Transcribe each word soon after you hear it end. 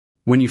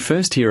When you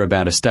first hear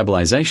about a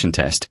stabilization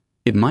test,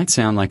 it might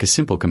sound like a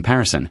simple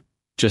comparison,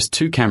 just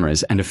two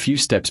cameras and a few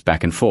steps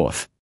back and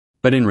forth.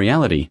 But in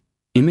reality,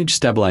 image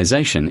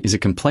stabilization is a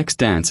complex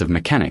dance of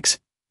mechanics,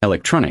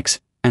 electronics,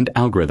 and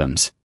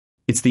algorithms.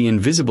 It's the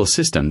invisible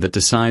system that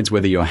decides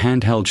whether your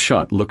handheld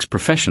shot looks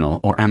professional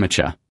or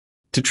amateur.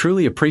 To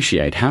truly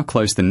appreciate how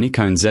close the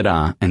Nikon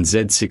ZR and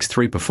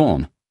Z6III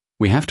perform,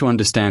 we have to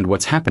understand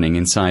what's happening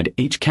inside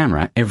each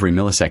camera every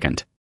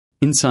millisecond.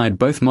 Inside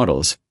both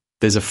models,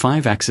 there's a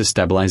 5-axis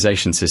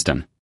stabilization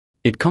system.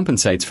 It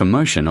compensates for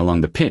motion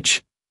along the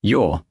pitch,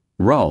 yaw,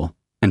 roll,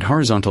 and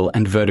horizontal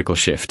and vertical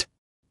shift.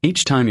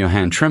 Each time your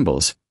hand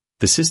trembles,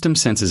 the system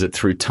senses it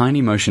through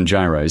tiny motion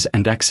gyros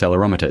and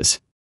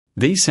accelerometers.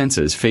 These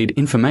sensors feed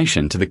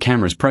information to the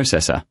camera's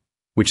processor,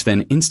 which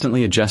then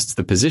instantly adjusts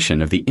the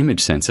position of the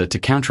image sensor to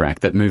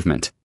counteract that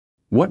movement.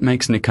 What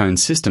makes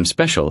Nikon's system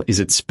special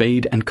is its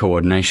speed and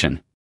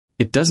coordination.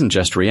 It doesn't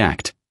just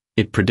react,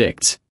 it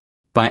predicts.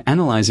 By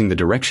analyzing the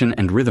direction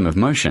and rhythm of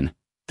motion,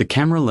 the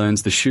camera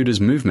learns the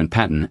shooter's movement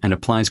pattern and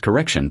applies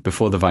correction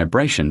before the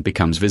vibration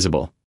becomes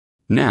visible.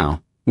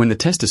 Now, when the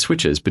tester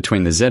switches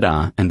between the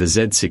ZR and the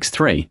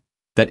Z6III,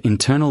 that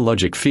internal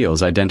logic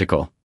feels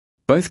identical.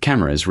 Both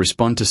cameras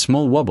respond to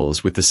small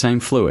wobbles with the same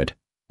fluid,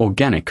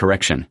 organic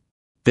correction.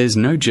 There's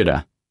no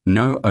jitter,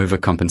 no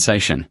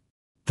overcompensation.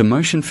 The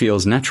motion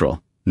feels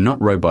natural,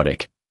 not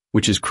robotic,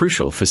 which is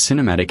crucial for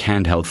cinematic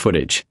handheld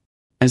footage.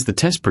 As the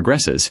test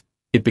progresses,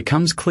 it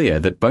becomes clear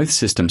that both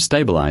systems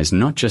stabilize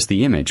not just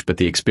the image but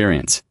the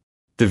experience.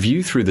 The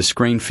view through the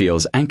screen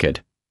feels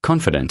anchored,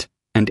 confident,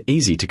 and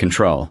easy to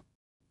control.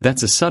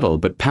 That's a subtle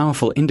but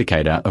powerful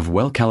indicator of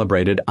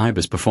well-calibrated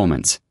IBIS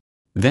performance.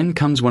 Then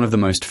comes one of the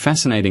most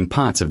fascinating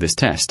parts of this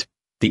test,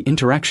 the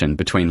interaction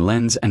between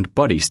lens and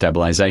body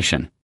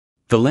stabilization.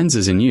 The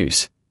lenses in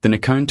use, the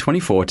Nikon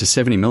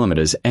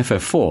 24-70mm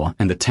f/4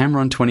 and the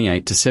Tamron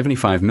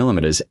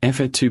 28-75mm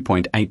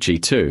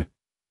f/2.8G2,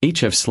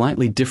 each have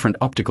slightly different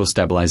optical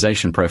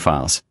stabilization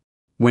profiles.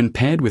 When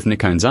paired with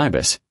Nikon's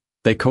IBIS,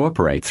 they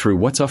cooperate through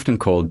what's often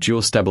called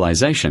dual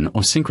stabilization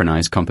or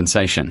synchronized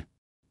compensation.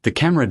 The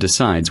camera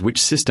decides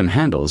which system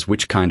handles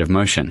which kind of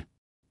motion.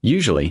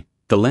 Usually,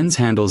 the lens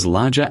handles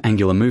larger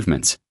angular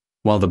movements,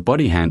 while the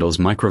body handles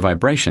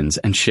microvibrations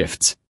and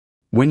shifts.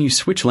 When you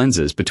switch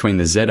lenses between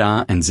the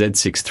ZR and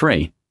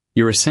Z6III,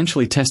 you're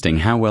essentially testing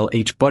how well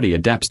each body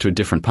adapts to a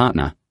different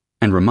partner,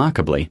 and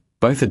remarkably,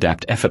 both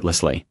adapt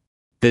effortlessly.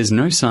 There's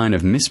no sign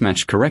of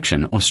mismatched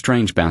correction or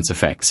strange bounce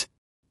effects.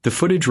 The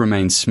footage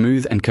remains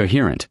smooth and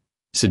coherent,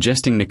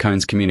 suggesting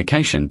Nikon's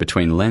communication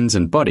between lens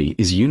and body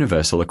is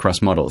universal across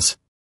models.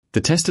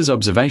 The tester's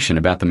observation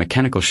about the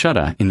mechanical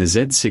shutter in the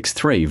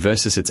Z6III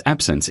versus its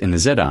absence in the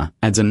ZR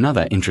adds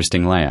another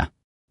interesting layer.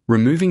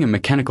 Removing a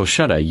mechanical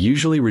shutter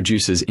usually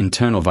reduces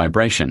internal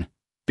vibration,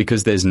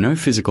 because there's no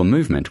physical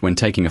movement when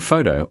taking a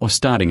photo or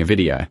starting a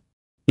video.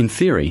 In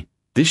theory,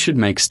 this should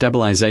make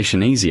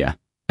stabilization easier,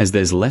 as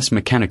there's less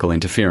mechanical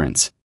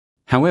interference.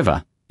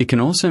 However, it can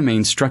also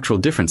mean structural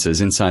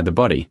differences inside the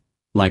body,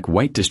 like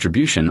weight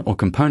distribution or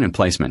component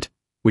placement,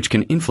 which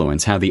can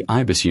influence how the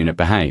IBIS unit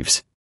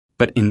behaves.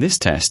 But in this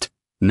test,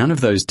 none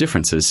of those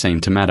differences seem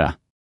to matter.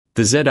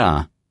 The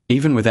ZR,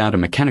 even without a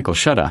mechanical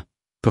shutter,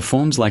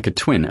 performs like a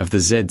twin of the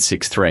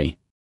Z6III.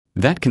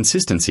 That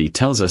consistency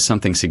tells us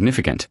something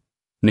significant.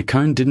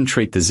 Nikon didn't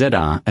treat the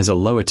ZR as a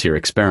lower-tier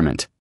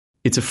experiment.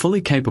 It's a fully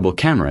capable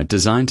camera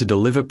designed to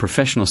deliver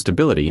professional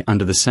stability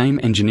under the same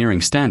engineering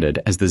standard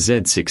as the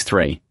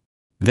Z6III.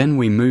 Then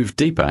we move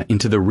deeper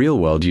into the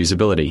real-world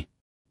usability.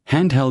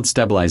 Handheld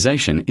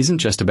stabilization isn't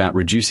just about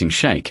reducing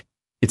shake,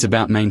 it's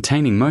about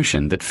maintaining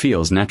motion that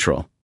feels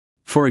natural.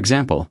 For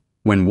example,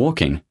 when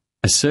walking,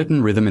 a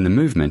certain rhythm in the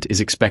movement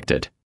is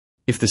expected.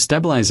 If the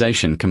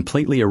stabilization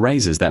completely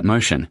erases that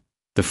motion,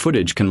 the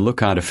footage can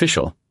look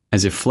artificial,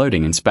 as if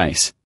floating in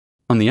space.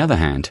 On the other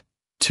hand,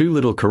 too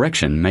little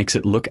correction makes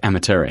it look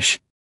amateurish.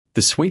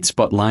 The sweet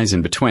spot lies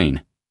in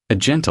between, a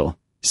gentle,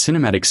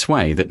 cinematic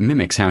sway that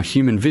mimics how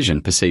human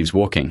vision perceives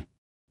walking.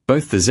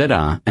 Both the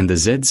ZR and the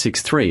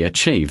Z6III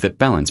achieve that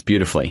balance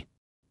beautifully.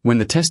 When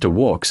the tester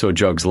walks or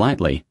jogs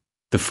lightly,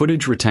 the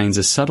footage retains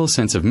a subtle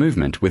sense of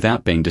movement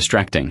without being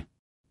distracting.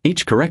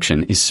 Each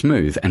correction is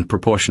smooth and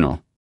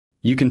proportional.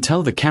 You can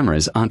tell the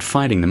cameras aren't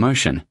fighting the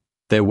motion,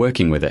 they're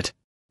working with it.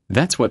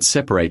 That's what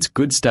separates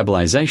good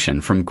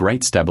stabilization from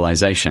great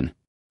stabilization.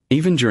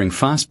 Even during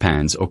fast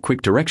pans or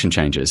quick direction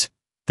changes,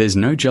 there's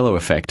no jello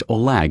effect or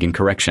lag in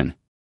correction.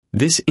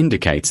 This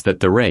indicates that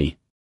the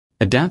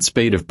readout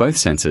speed of both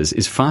sensors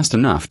is fast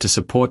enough to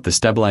support the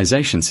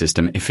stabilization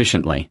system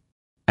efficiently.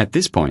 At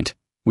this point,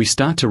 we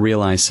start to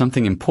realize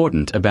something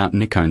important about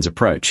Nikon's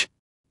approach.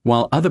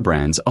 While other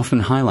brands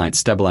often highlight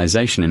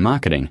stabilization in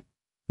marketing,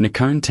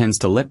 Nikon tends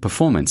to let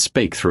performance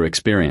speak through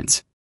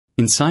experience.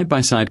 In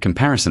side-by-side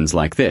comparisons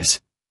like this,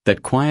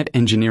 that quiet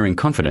engineering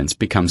confidence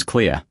becomes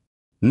clear.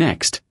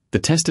 Next, the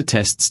tester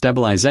tests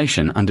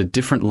stabilization under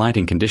different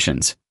lighting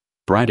conditions,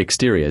 bright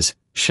exteriors,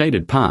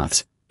 shaded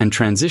paths, and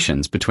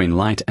transitions between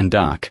light and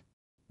dark.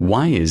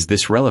 Why is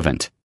this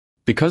relevant?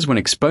 Because when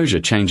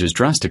exposure changes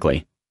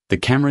drastically, the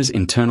camera's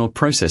internal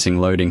processing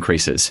load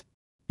increases.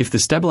 If the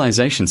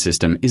stabilization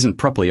system isn't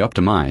properly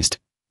optimized,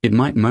 it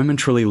might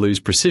momentarily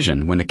lose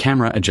precision when the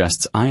camera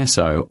adjusts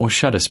ISO or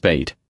shutter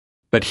speed.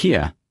 But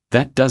here,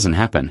 that doesn't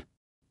happen.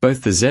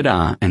 Both the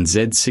ZR and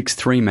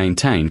Z6III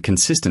maintain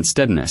consistent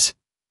steadiness,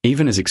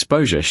 even as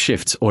exposure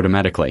shifts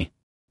automatically.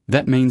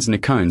 That means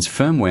Nikon's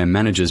firmware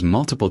manages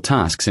multiple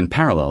tasks in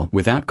parallel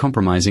without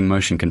compromising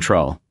motion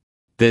control.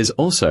 There's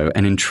also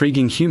an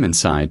intriguing human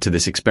side to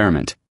this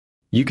experiment.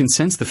 You can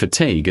sense the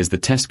fatigue as the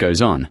test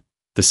goes on,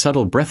 the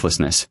subtle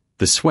breathlessness,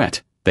 the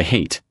sweat, the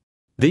heat.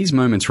 These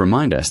moments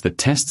remind us that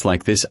tests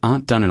like this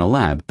aren't done in a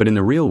lab but in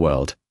the real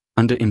world,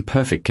 under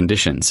imperfect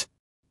conditions.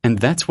 And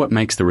that's what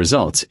makes the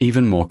results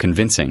even more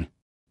convincing.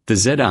 The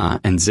ZR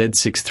and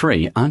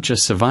Z6III aren't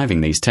just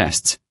surviving these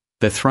tests,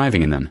 they're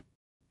thriving in them.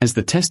 As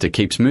the tester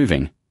keeps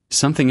moving,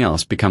 something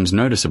else becomes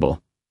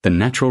noticeable, the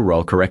natural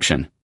roll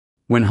correction.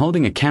 When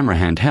holding a camera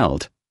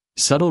handheld,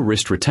 subtle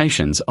wrist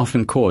rotations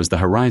often cause the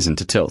horizon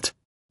to tilt.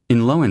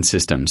 In low-end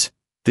systems,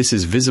 this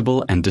is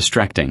visible and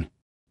distracting.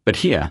 But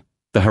here,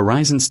 the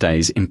horizon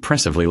stays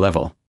impressively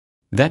level.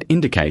 That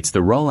indicates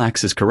the roll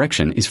axis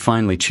correction is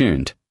finely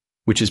tuned,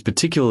 which is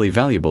particularly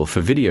valuable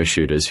for video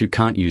shooters who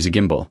can't use a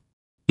gimbal.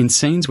 In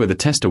scenes where the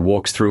tester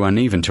walks through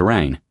uneven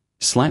terrain,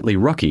 slightly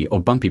rocky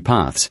or bumpy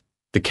paths,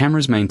 the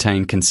cameras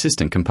maintain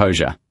consistent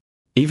composure.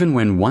 Even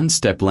when one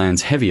step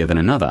lands heavier than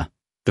another,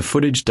 the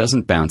footage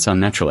doesn't bounce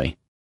unnaturally.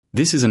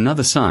 This is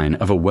another sign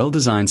of a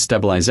well-designed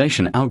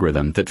stabilization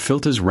algorithm that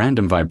filters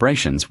random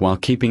vibrations while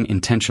keeping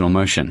intentional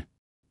motion.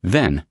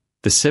 Then,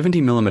 the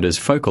 70mm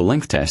focal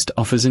length test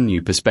offers a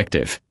new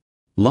perspective.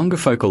 Longer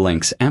focal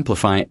lengths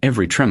amplify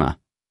every tremor,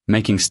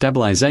 making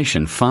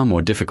stabilization far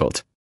more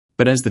difficult.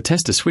 But as the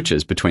tester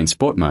switches between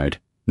sport mode,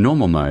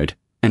 normal mode,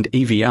 and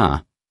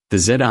EVR, the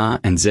ZR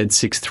and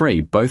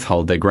Z6III both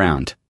hold their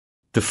ground.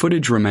 The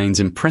footage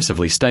remains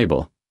impressively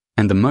stable,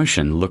 and the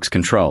motion looks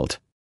controlled.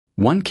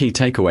 One key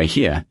takeaway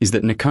here is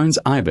that Nikon's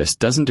IBIS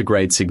doesn't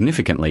degrade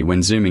significantly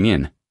when zooming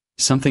in,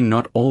 something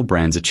not all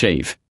brands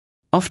achieve.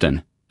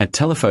 Often, at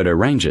telephoto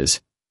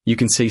ranges, you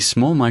can see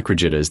small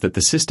microjitters that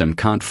the system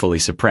can't fully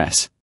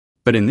suppress.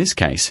 But in this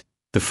case,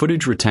 the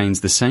footage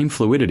retains the same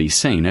fluidity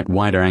seen at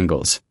wider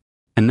angles.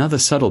 Another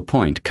subtle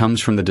point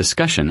comes from the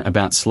discussion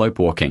about slope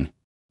walking.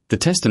 The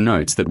tester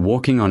notes that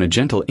walking on a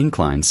gentle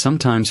incline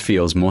sometimes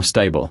feels more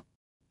stable.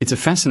 It's a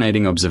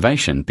fascinating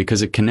observation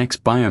because it connects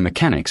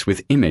biomechanics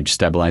with image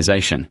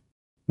stabilization.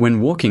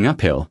 When walking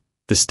uphill,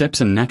 the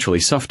steps are naturally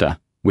softer,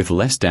 with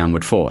less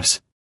downward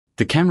force.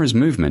 The camera's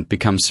movement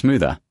becomes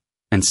smoother,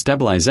 and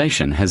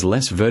stabilization has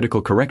less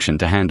vertical correction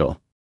to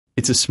handle.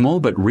 It's a small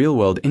but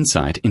real-world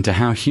insight into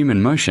how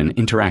human motion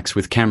interacts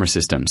with camera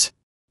systems.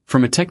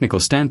 From a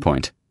technical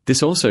standpoint,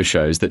 this also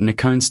shows that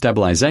Nikon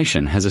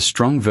stabilization has a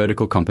strong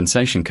vertical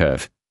compensation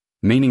curve,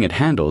 meaning it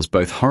handles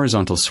both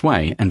horizontal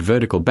sway and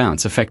vertical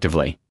bounce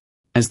effectively.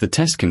 As the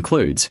test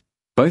concludes,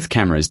 both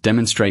cameras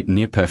demonstrate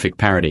near-perfect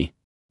parity.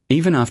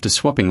 Even after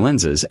swapping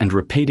lenses and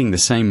repeating the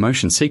same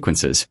motion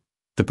sequences,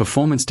 the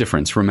performance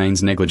difference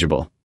remains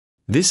negligible.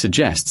 This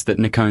suggests that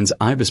Nikon's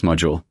IBIS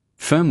module,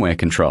 firmware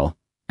control,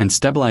 and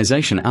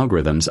stabilization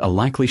algorithms are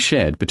likely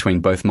shared between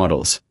both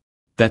models.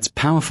 That's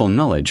powerful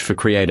knowledge for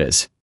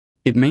creators.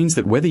 It means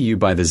that whether you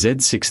buy the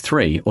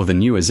Z6III or the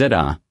newer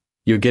ZR,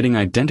 you're getting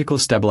identical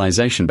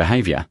stabilization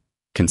behavior,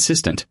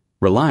 consistent,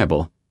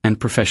 reliable, and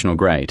professional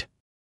grade.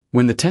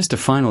 When the tester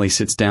finally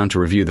sits down to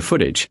review the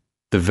footage,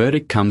 the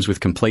verdict comes with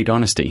complete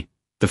honesty.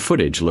 The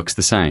footage looks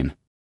the same.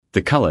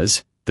 The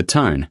colors, the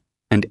tone,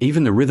 and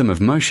even the rhythm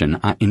of motion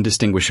are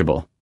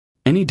indistinguishable.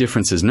 Any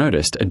differences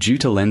noticed are due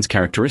to lens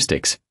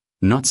characteristics,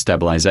 not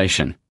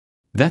stabilization.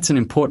 That's an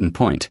important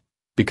point,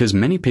 because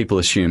many people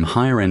assume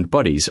higher-end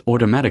bodies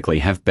automatically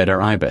have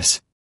better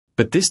IBIS.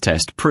 But this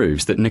test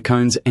proves that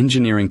Nikon's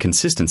engineering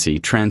consistency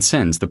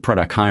transcends the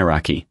product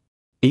hierarchy.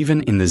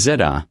 Even in the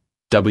ZR,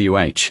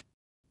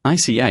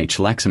 ICH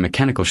lacks a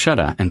mechanical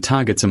shutter and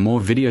targets a more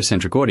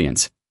video-centric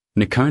audience.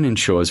 Nikon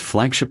ensures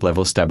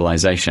flagship-level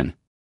stabilization.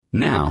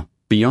 Now,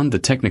 beyond the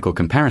technical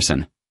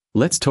comparison,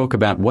 let's talk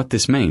about what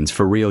this means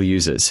for real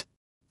users.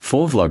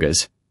 For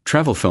vloggers,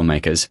 travel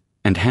filmmakers,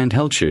 and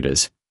handheld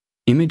shooters,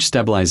 image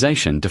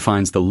stabilization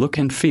defines the look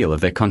and feel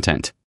of their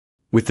content.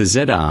 With the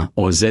ZR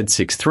or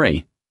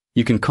Z6III,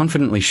 you can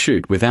confidently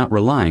shoot without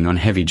relying on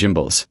heavy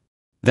gimbals.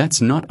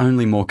 That's not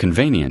only more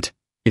convenient,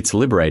 it's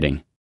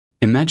liberating.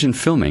 Imagine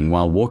filming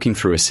while walking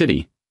through a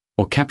city,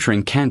 or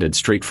capturing candid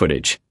street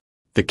footage.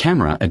 The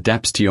camera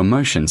adapts to your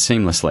motion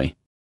seamlessly.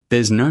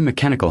 There's no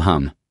mechanical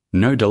hum,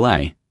 no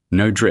delay,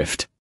 no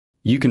drift.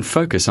 You can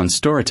focus on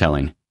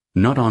storytelling,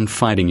 not on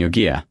fighting your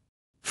gear.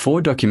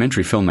 For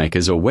documentary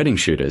filmmakers or wedding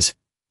shooters,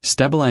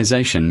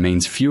 stabilization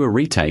means fewer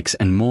retakes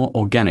and more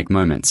organic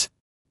moments.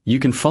 You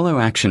can follow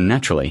action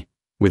naturally,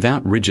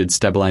 without rigid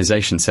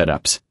stabilization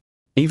setups.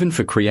 Even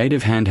for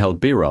creative handheld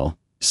B-roll,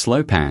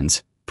 slow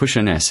pans,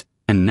 push-ins,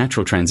 and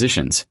natural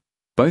transitions,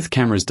 both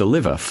cameras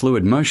deliver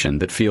fluid motion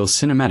that feels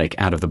cinematic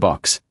out of the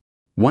box.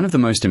 One of the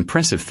most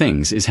impressive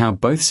things is how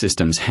both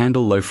systems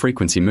handle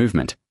low-frequency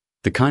movement.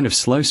 the kind of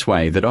slow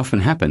sway that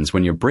often happens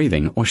when you're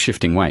breathing or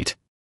shifting weight.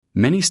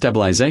 Many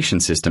stabilization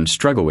systems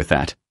struggle with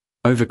that,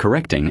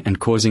 overcorrecting and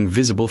causing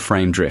visible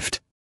frame drift.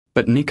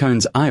 But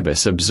Nikon's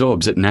IBIS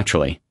absorbs it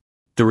naturally.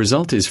 The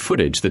result is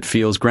footage that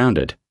feels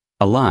grounded,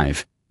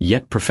 alive,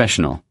 yet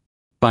professional.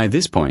 By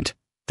this point,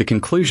 the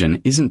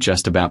conclusion isn't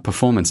just about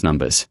performance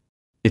numbers.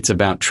 It's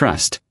about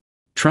trust.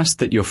 Trust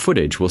that your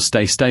footage will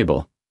stay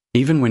stable,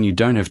 even when you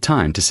don't have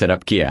time to set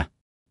up gear.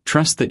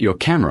 Trust that your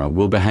camera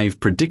will behave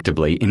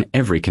predictably in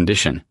every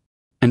condition.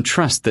 And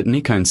trust that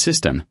Nikon's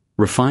system,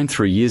 refined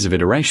through years of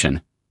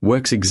iteration,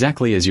 works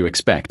exactly as you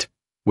expect,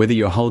 whether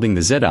you're holding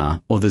the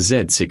ZR or the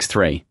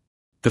Z6III.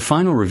 The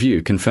final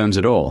review confirms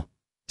it all.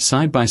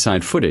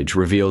 Side-by-side footage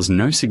reveals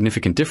no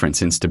significant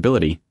difference in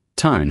stability,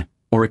 tone,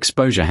 or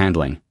exposure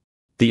handling.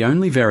 The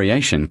only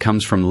variation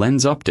comes from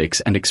lens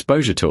optics and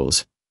exposure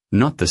tools,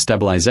 not the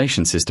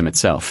stabilization system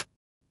itself.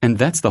 And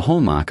that's the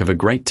hallmark of a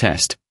great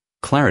test: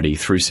 clarity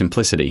through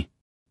simplicity.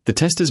 The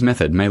tester's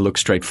method may look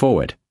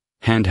straightforward: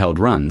 handheld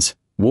runs,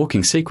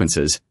 walking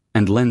sequences,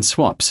 and lens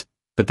swaps,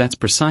 but that's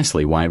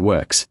precisely why it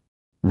works.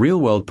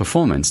 Real-world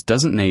performance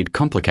doesn't need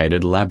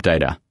complicated lab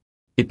data.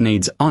 It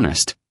needs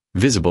honest,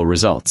 visible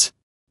results.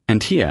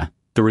 And here,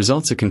 the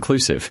results are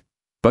conclusive.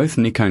 Both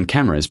Nikon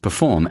cameras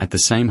perform at the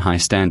same high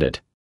standard.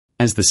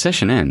 As the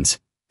session ends,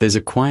 there's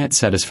a quiet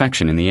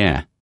satisfaction in the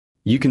air.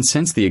 You can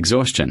sense the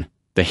exhaustion,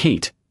 the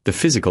heat, the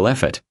physical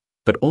effort,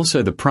 but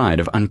also the pride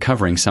of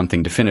uncovering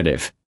something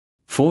definitive.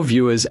 For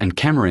viewers and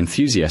camera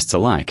enthusiasts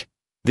alike,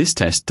 this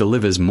test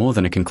delivers more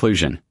than a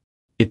conclusion.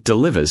 It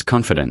delivers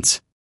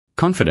confidence.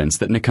 Confidence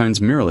that Nikon's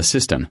mirrorless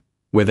system,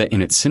 whether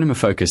in its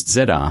cinema-focused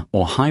ZR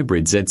or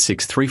hybrid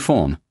Z6III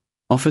form,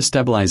 offers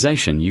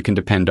stabilization you can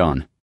depend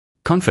on.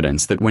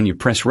 Confidence that when you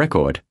press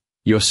record,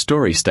 your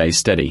story stays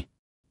steady.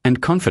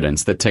 And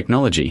confidence that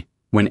technology,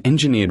 when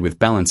engineered with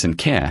balance and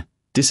care,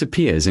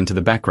 disappears into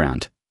the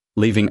background,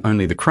 leaving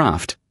only the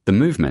craft, the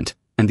movement,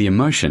 and the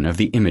emotion of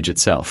the image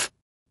itself.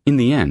 In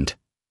the end,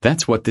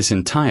 that's what this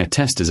entire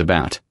test is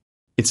about.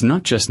 It's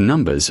not just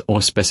numbers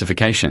or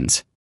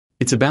specifications.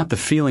 It's about the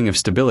feeling of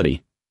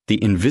stability,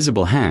 the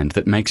invisible hand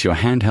that makes your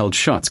handheld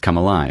shots come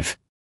alive.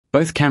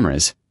 Both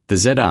cameras, the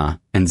ZR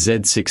and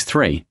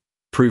Z6III,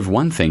 prove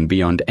one thing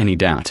beyond any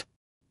doubt.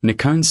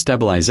 Nikon's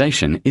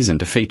stabilization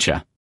isn't a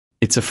feature.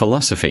 It's a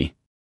philosophy.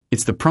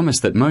 It's the promise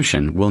that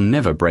motion will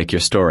never break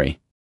your story.